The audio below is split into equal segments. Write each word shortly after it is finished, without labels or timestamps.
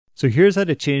So here's how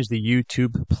to change the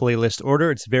YouTube playlist order.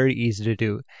 It's very easy to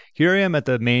do. Here I am at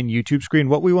the main YouTube screen.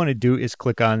 What we want to do is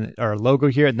click on our logo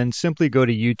here and then simply go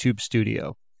to YouTube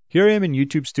Studio. Here I am in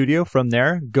YouTube Studio. From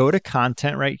there, go to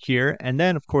content right here, and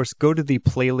then of course go to the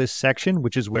playlist section,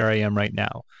 which is where I am right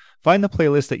now. Find the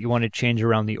playlist that you want to change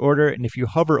around the order, and if you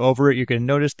hover over it, you're going to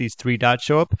notice these three dots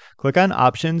show up. Click on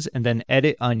Options and then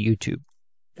Edit on YouTube.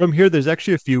 From here, there's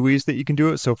actually a few ways that you can do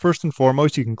it. So first and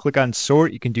foremost, you can click on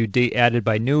Sort. You can do date added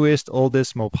by newest,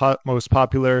 oldest, most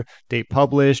popular, date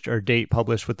published, or date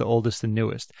published with the oldest and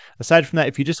newest. Aside from that,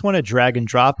 if you just want to drag and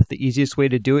drop, the easiest way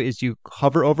to do it is you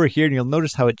hover over here and you'll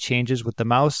notice how it changes with the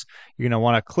mouse. You're going to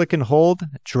want to click and hold,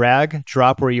 drag,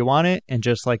 drop where you want it, and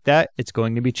just like that, it's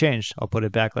going to be changed. I'll put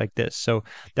it back like this. So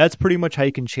that's pretty much how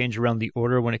you can change around the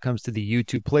order when it comes to the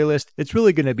YouTube playlist. It's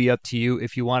really going to be up to you.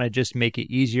 If you want to just make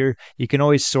it easier, you can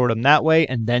always sort them that way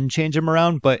and then change them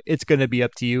around, but it's going to be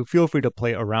up to you. Feel free to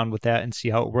play around with that and see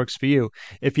how it works for you.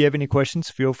 If you have any questions,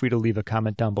 feel free to leave a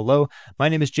comment down below. My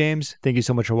name is James. Thank you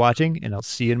so much for watching, and I'll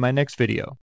see you in my next video.